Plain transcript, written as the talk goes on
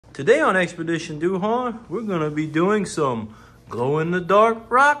Today on Expedition Duhan, we're gonna be doing some glow-in-the-dark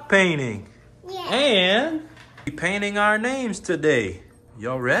rock painting. Yeah. And be painting our names today.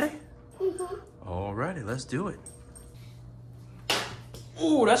 Y'all ready? Mm-hmm. Alrighty, let's do it.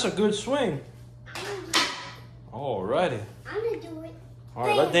 Ooh, that's a good swing. Alrighty. I'm gonna do it.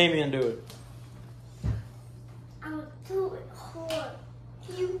 Alright, let Damien do it. I'm gonna do it hard.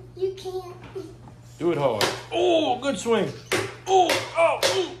 You can't. Do it hard. Oh, good swing. Ooh, oh.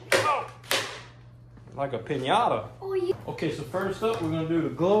 Like a piñata. Oh, you. Okay, so first up, we're gonna do the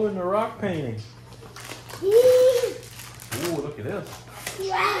glow-in-the-rock painting. Yeah. Ooh, look at this.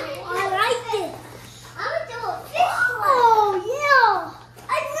 Wow, I like it. I'm gonna do a fish. Oh, yeah.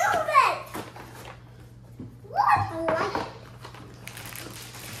 I knew that. What? I like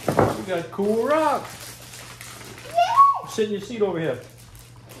it. We got cool rocks. Yeah. Sit in your seat over here.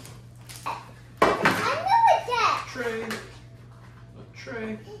 I knew it, Dad. Tray. A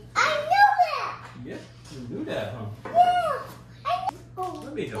tray. I knew that. Yeah, you knew that, huh? Yeah. Oh,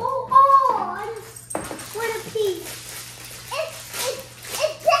 Let me help. I just want a piece.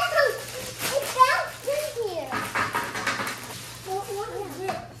 It bounced in here. What is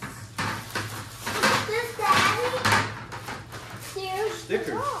this? Is this, Daddy? Here's Stickers.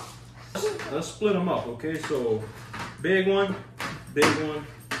 the top. Let's split them up, okay? So, big one,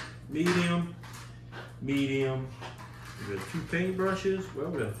 medium. We got 2 paintbrushes. Well,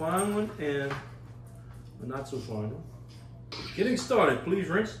 we got a fine one and a not so fine one. Getting started, please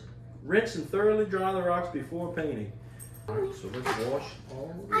rinse and thoroughly dry the rocks before painting. All right, so let's wash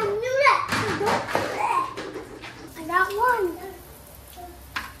all of I them. knew that. I got one.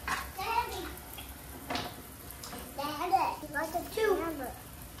 Daddy, like a 2.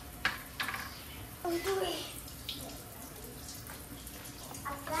 3.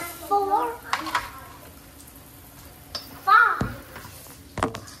 4. 5.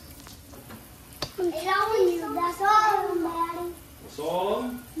 I'm telling you, that's all of them, Daddy. That's all of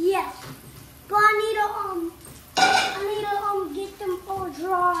them? Yes. But I need to get them all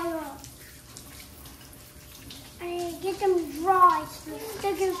dry up. I need to get them dry so the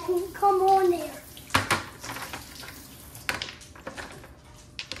stickers can come on there.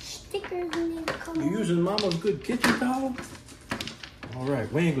 Stickers need to come You on. using Mama's good kitchen towel? All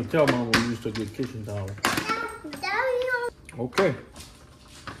right, we ain't gonna tell Mama we used a good kitchen towel. Okay.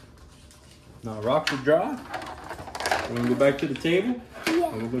 Now rocks are dry. We're gonna go back to the table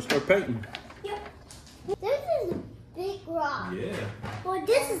Yeah. and we're gonna start painting. Yep. This is a big rock. Yeah. Well,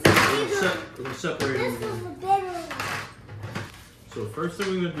 this is a bigger. We're gonna separate This them. is a bigger one. So first thing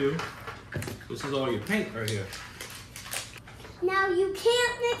we're gonna do, this is all your paint right here. Now you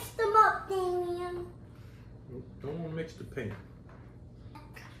can't mix them up, Damien. Don't want to mix the paint.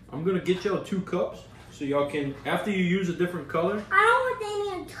 I'm gonna get y'all 2 cups so y'all can, after you use a different color, I don't want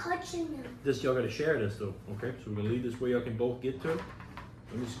Damien touching them. this y'all gotta share this though, okay? So we're gonna leave this where y'all can both get to it.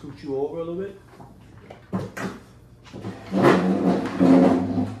 Let me scoot you over a little bit.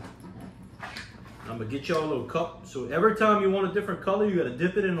 I'm gonna get y'all a little cup. So every time you want a different color, you gotta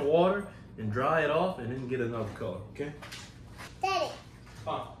dip it in the water and dry it off and then get another color, okay? Daddy,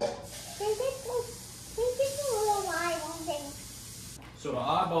 Huh. can you get the little eyeball thing? So the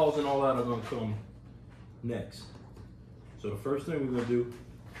eyeballs and all that are gonna come next. So the first thing we're gonna do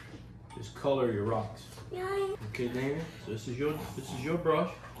is color your rocks. Yeah. Okay, Damien. So this is your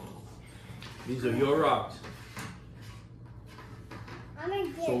brush. These are your rocks. I'm gonna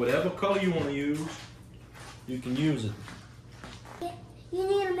get. So whatever color you want to use, you can use it. You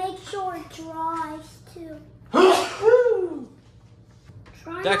need to make sure it dries too.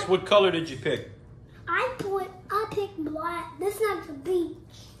 Try Dax, not- what color did you pick? I picked black. This is not the beach.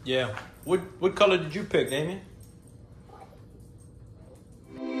 Yeah. What color did you pick, Damien?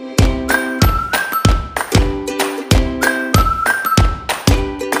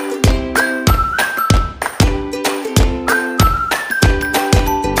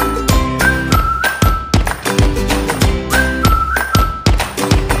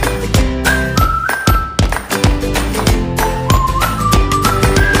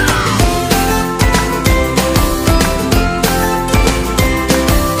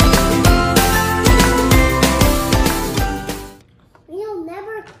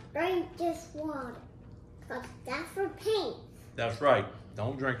 That's for paint. That's right.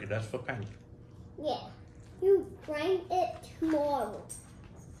 Don't drink it. That's for paint. Yeah. You bring it tomorrow.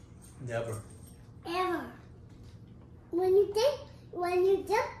 Never. Ever. When you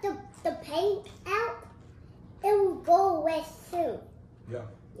dip the paint out, it will go away soon. Yeah.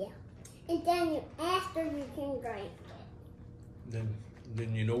 Yeah. And then after you can drink it.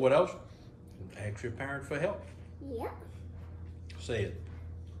 Then you know what else? Ask your parent for help. Yep. Say it.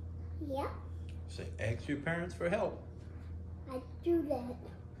 Yeah. Say, ask your parents for help. I do that.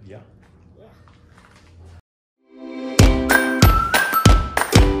 Yeah. Yeah.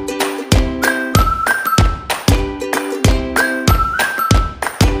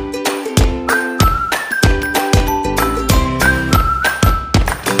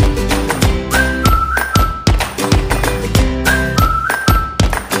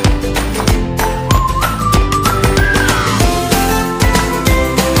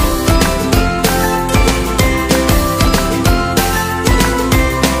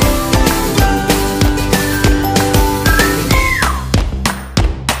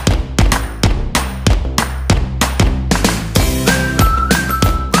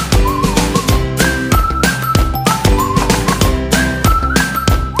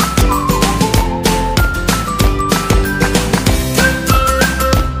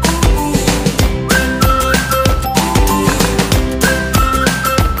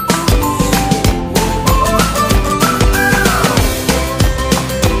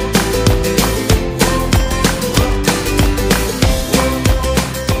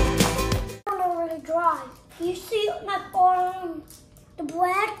 You see the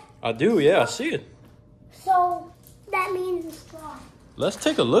black? I do, yeah, I see it. So that means it's dry. Let's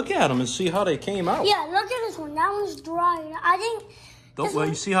take a look at them and see how they came out. Yeah, look at this one. That one's dry. I think. Well,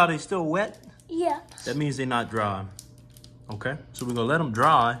 you see how they still wet? Yeah. That means they're not dry. Okay, so we're gonna let them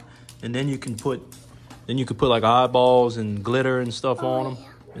dry, and then you can put like eyeballs and glitter and stuff on them,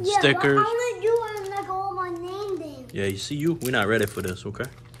 and stickers. But I'm gonna do it and like all my name then. Yeah, you see, we're not ready for this. Okay.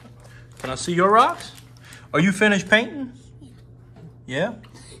 Can I see your rocks? Are you finished painting? Yeah?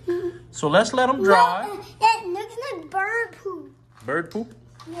 So let's let them dry. Well, it looks like bird poop. Bird poop?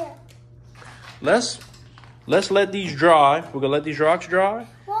 Yeah. Let's let these dry. We're gonna let these rocks dry.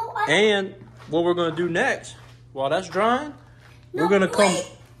 Well, and what we're gonna do next, while that's drying, we're gonna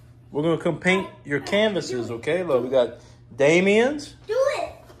come paint your canvases, okay? Look, we got Damien's. Do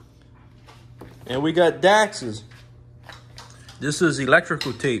it. And we got Dax's. This is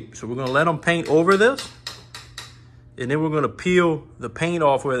electrical tape. So we're gonna let them paint over this. And then we're gonna peel the paint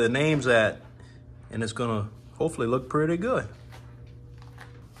off where the name's at. And it's gonna hopefully look pretty good.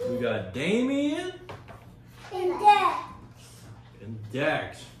 We got Damien. And Dax. And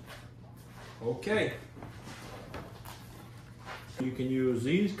Dax. Okay. You can use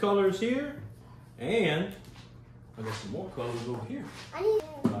these colors here. And I got some more colors over here. I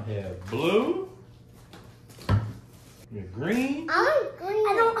have blue. Your green. I'm green.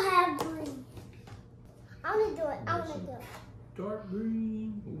 I don't have green. I'm gonna do it. I'm gonna do it. Dark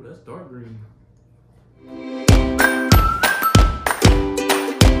green. Ooh, that's dark green.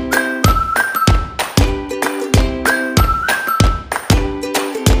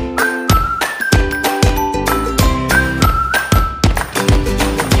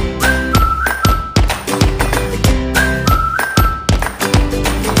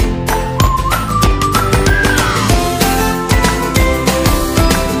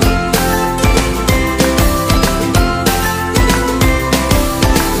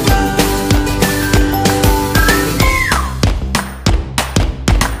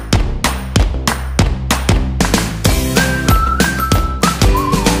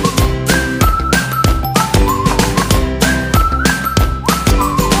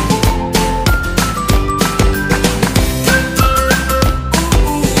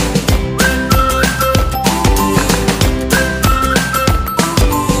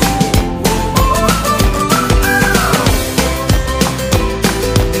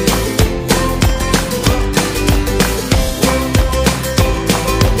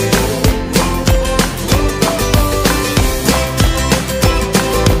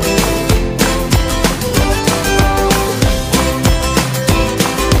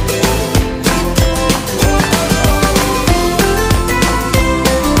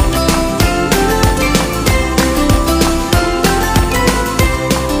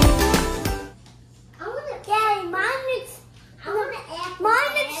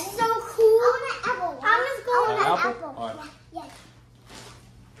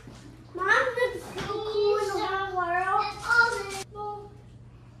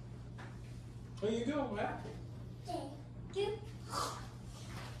 There you go, apple.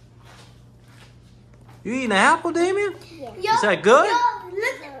 You eating an apple, Damien? Yeah. Is that good? Yo,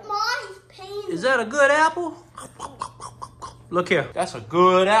 look at mine's pain. Is that a good apple? Look here. That's a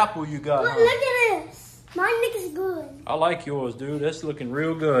good apple you got. But look at this. Mine looks good. I like yours, dude. That's looking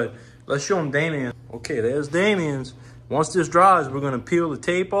real good. Let's show him Damien. Okay, there's Damien's. Once this dries, we're going to peel the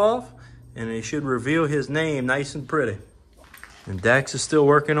tape off, and it should reveal his name nice and pretty. And Dax is still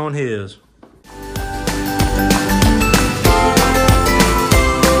working on his.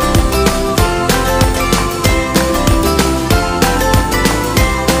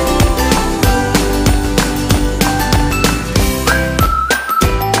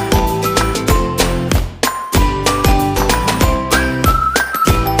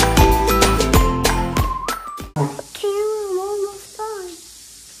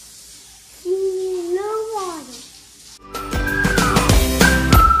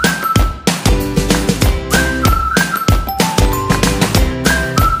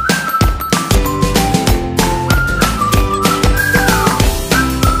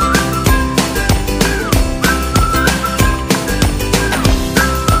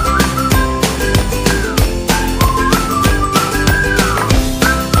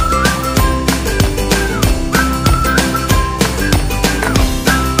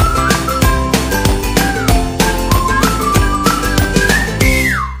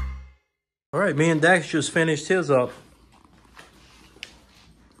 right, me and Dax just finished his up.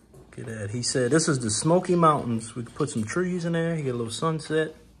 Look at that. He said this is the Smoky Mountains. We could put some trees in there. You get a little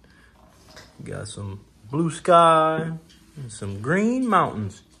sunset. You got some blue sky and some green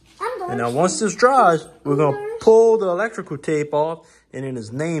mountains. And now once this dries, we're going to pull the electrical tape off, and then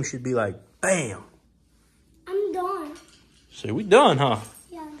his name should be like, bam. I'm done. So we done, huh?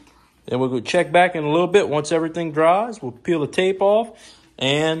 Yeah, I'm done. Then we'll go check back in a little bit. Once everything dries, we'll peel the tape off,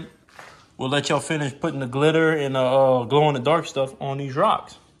 and we'll let y'all finish putting the glitter and glow-in-the-dark stuff on these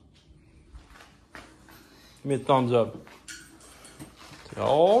rocks. Give me a thumbs up.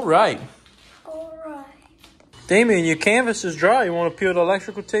 All right. Damien, your canvas is dry. You want to peel the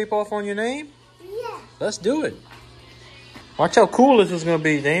electrical tape off on your name? Yeah. Let's do it. Watch how cool this is going to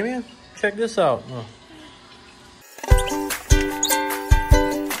be, Damien. Check this out.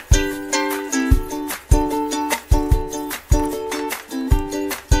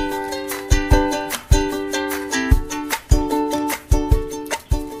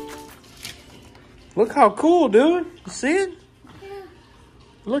 Look how cool, dude. You see it? Yeah.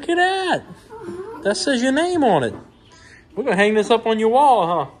 Look at that. That says your name on it. We're going to hang this up on your wall,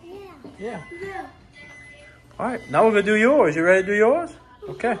 huh? Yeah. Yeah. All right, now we're going to do yours. You ready to do yours?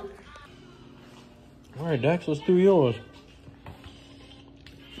 Okay. All right, Dax, let's do yours.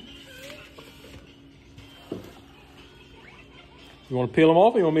 You want to peel them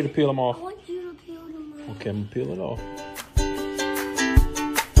off or you want me to peel them off? I want you to peel them off. Okay, I'm going to peel it off.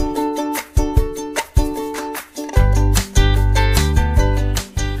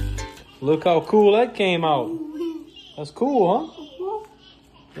 Look how cool that came out. That's cool, huh?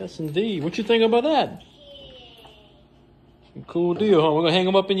 Yes, indeed. What you think about that? Cool deal, huh? We're going to hang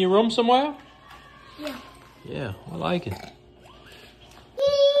them up in your room somewhere? Yeah. Yeah, I like it.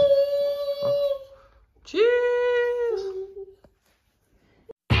 Cheers!